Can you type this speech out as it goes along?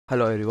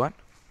Hello everyone.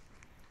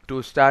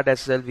 To start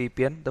SSL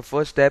VPN, the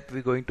first step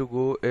we're going to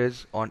go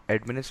is on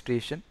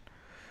administration.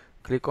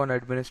 Click on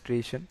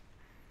administration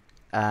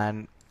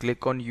and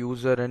click on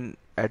user and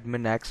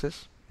admin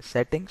access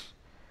settings.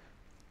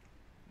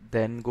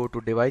 Then go to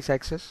device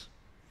access.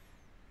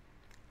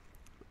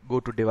 Go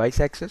to device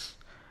access.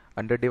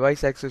 Under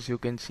device access you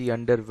can see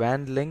under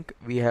WAN link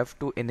we have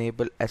to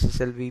enable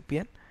SSL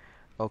VPN.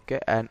 Okay,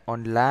 and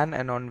on LAN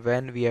and on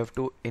WAN we have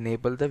to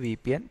enable the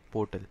VPN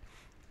portal.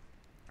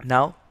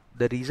 Now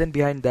the reason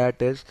behind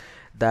that is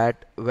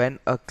that when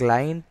a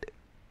client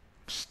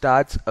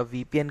starts a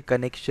VPN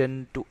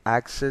connection to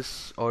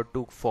access or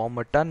to form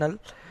a tunnel,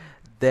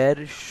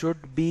 there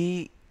should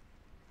be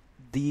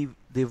the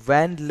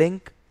WAN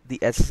link, the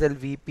SSL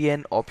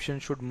VPN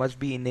option must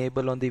be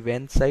enabled on the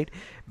WAN side,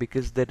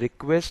 because the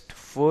request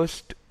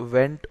first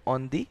went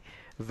on the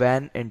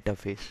WAN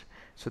interface.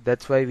 So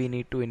that's why we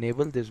need to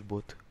enable this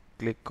both.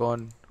 Click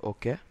on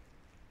OK.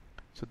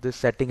 So this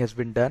setting has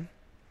been done.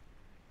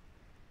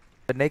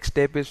 The next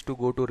step is to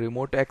go to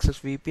remote access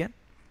VPN.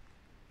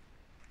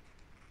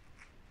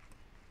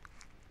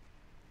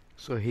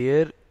 So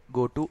here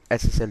go to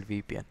SSL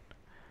VPN.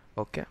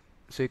 Okay,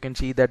 so you can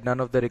see that none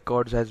of the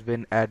records has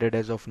been added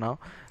as of now.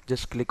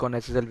 Just click on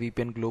SSL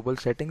VPN global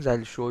settings.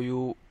 I'll show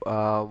you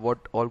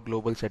what all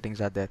global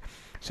settings are there.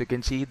 So you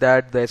can see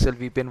that the SSL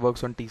VPN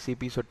works on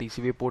TCP, so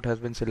TCP port has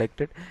been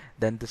selected.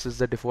 Then this is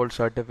the default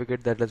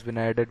certificate that has been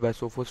added by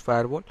Sophos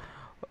Firewall.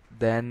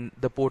 Then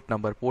the port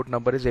number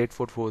is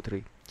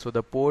 8443. So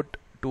the port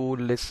to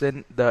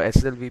listen, the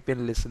SSL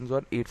VPN listens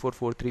on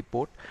 8443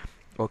 port.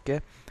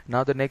 Okay,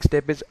 now the next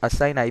step is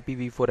assign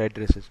IPv4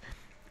 addresses.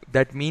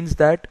 That means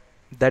that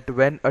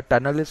when a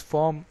tunnel is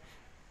formed,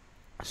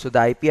 so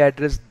the IP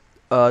address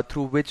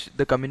through which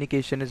the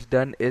communication is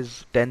done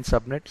is 10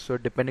 subnet. So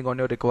depending on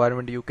your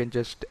requirement you can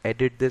just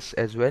edit this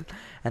as well,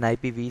 and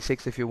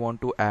IPv6 if you want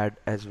to add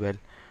as well.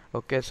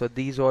 Okay, so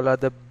these all are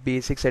the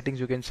basic settings.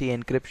 You can see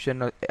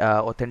encryption,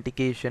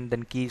 authentication,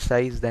 then key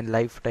size, then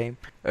lifetime,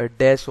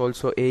 DES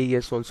also,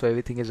 AES also,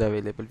 everything is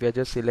available. We are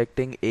just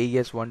selecting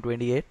AES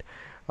 128.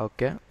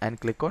 Okay, and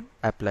click on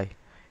apply.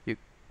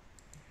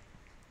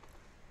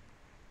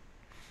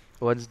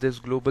 Once this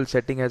global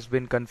setting has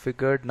been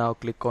configured, now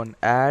click on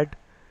add,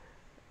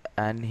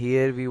 and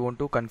here we want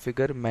to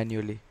configure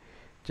manually.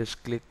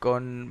 Just click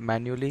on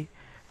manually.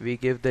 We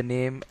give the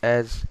name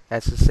as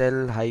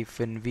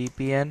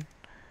SSL-VPN.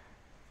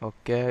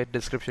 Okay,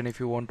 description if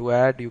you want to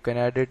add, you can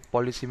add it.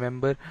 Policy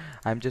member,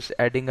 I'm just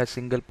adding a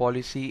single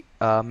policy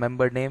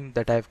member name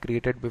that I've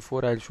created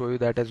before. I'll show you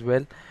that as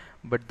well,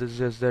 but this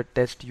is the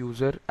test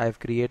user I've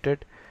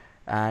created.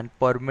 And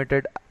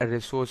permitted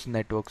resource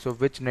network, so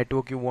which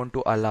network you want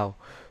to allow.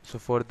 So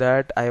for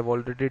that I have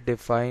already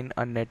defined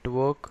a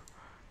network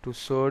to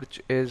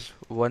search is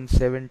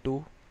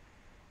 172.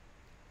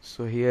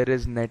 So here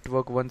is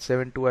network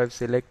 172 I've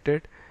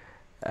selected,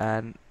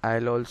 and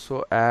I'll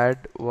also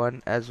add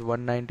one as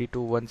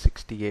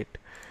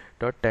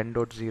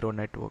 192.168.10.0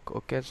 network.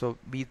 Okay, so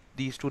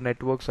these two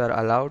networks are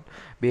allowed.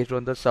 Based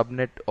on the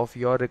subnet of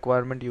your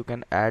requirement you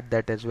can add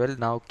that as well.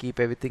 Now keep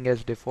everything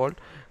as default.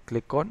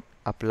 Click on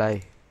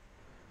apply.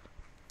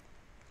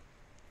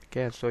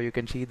 Okay, so you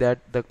can see that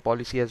the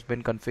policy has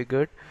been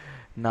configured.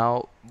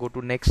 Now go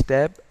to next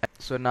tab.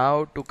 So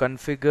now to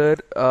configure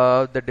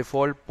the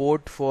default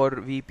port for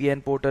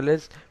VPN portal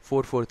is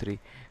 443.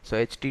 So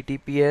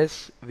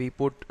HTTPS, we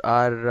put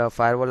our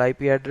firewall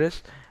IP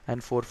address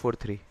and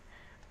 443.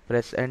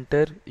 Press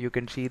enter. You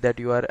can see that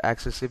you are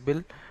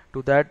accessible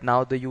to that.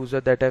 Now the user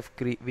that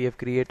we have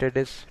created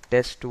is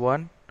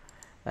test1,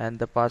 and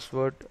the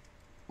password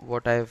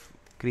what I have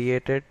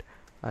created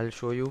I'll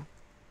show you.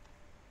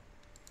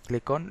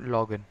 Click on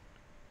login.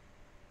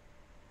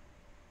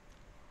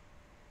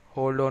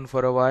 Hold on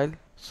for a while.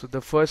 So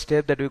the first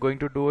step that we're going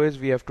to do is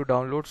we have to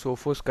download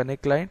Sophos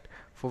Connect client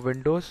for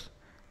Windows.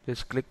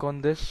 Just click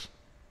on this.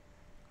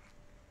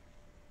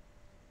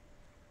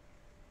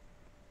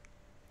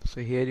 So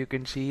here you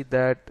can see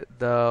that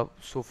the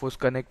Sophos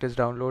Connect is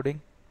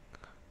downloading.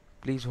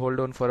 Please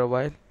hold on for a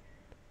while.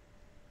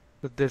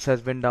 So this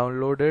has been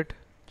downloaded.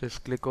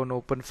 Just click on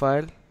open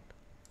file.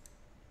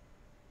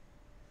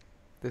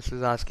 This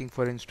is asking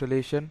for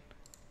installation.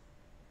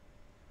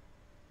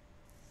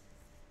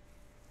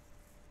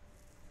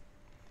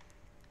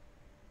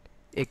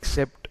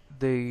 Accept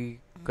the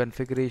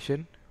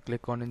configuration.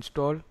 Click on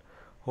install.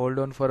 Hold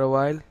on for a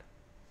while.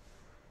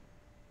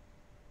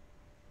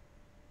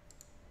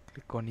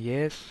 Click on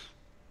yes.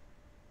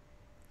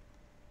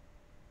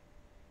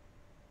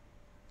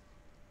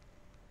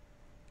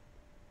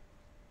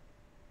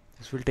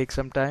 This will take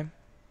some time.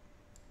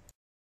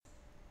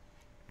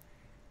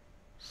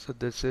 So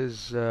this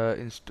is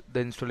the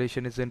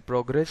installation is in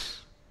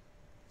progress.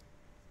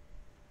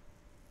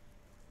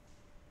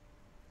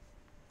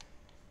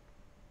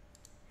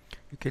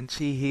 You can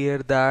see here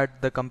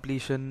that the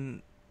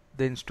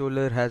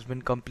installer has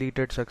been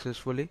completed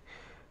successfully.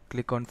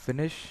 Click on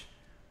finish.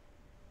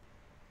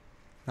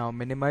 Now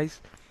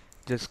minimize.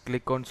 Just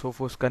click on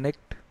Sophos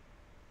Connect.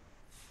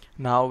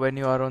 Now when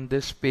you are on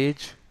this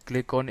page,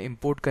 click on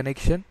import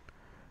connection,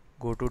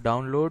 go to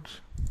downloads,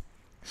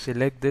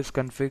 select this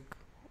config,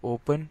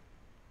 open.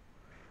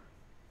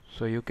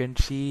 So you can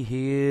see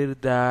here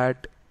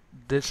that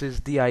this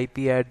is the IP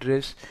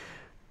address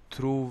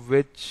through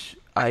which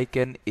I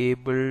can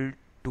able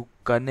to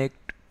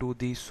connect to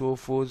the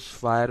Sophos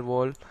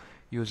firewall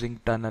using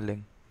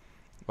tunneling.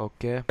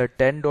 Okay, the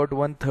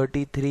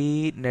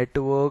 10.133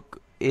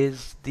 network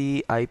is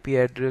the IP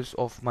address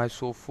of my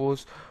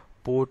Sophos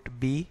port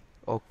B,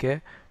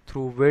 okay,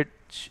 through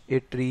which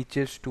it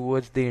reaches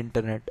towards the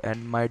internet,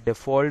 and my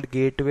default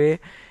gateway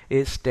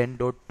is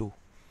 10.2.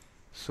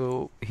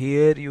 So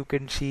here you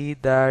can see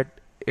that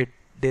it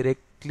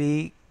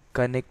directly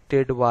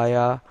connected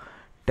via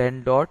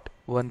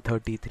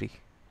 10.133.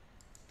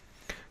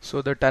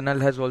 So the tunnel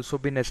has also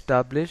been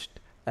established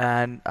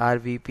and our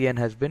VPN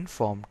has been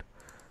formed.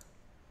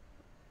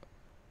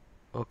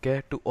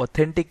 Okay, to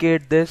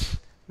authenticate this,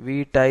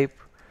 we type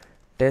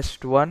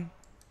test1.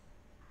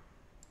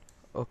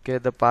 Okay,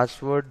 the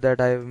password that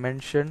I have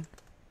mentioned,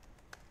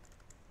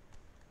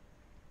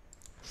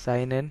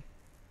 sign in.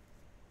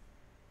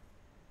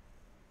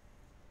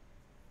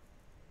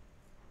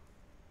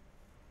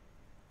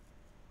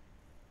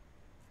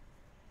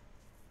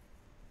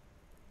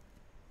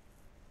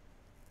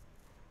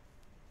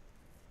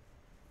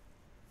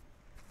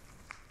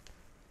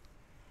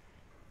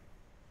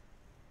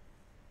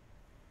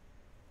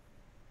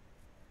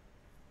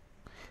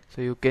 So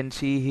you can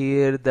see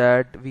here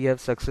that we have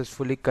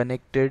successfully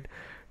connected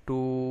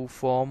to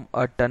form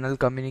a tunnel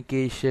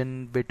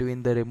communication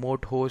between the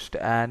remote host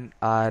and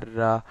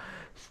our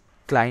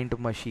client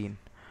machine.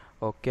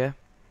 Okay,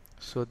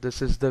 so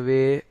this is the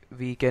way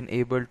we can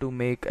able to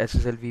make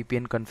SSL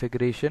VPN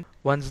configuration.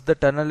 Once the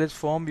tunnel is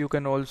formed, you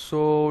can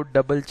also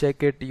double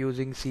check it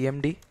using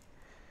CMD.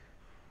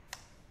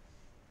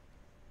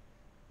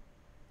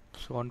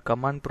 So on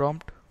command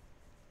prompt,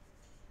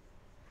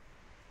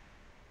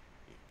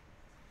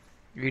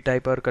 we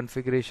type our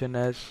configuration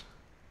as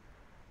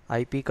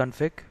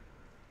ipconfig.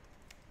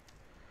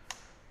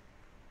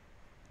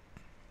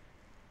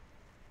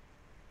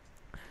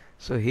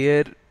 So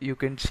here you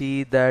can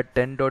see that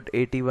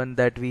 10.81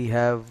 that we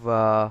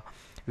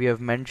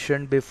have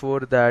mentioned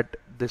before, that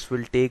this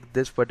will take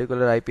this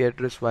particular IP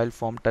address while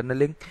form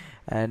tunneling,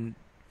 and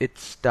it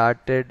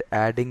started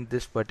adding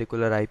this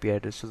particular IP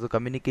address. So the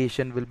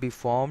communication will be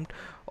formed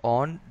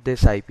on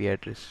this IP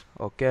address,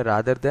 okay,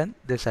 rather than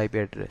this IP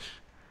address.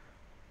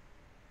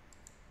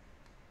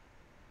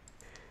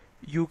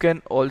 You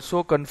can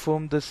also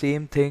confirm the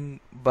same thing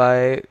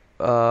by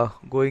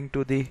going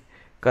to the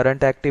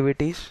current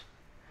activities,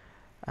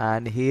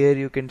 and here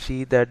you can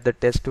see that the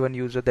test1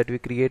 user that we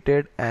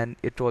created, and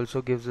it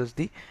also gives us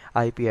the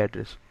IP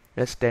address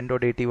as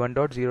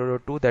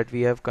 10.81.0.2 that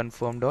we have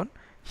confirmed on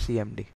CMD.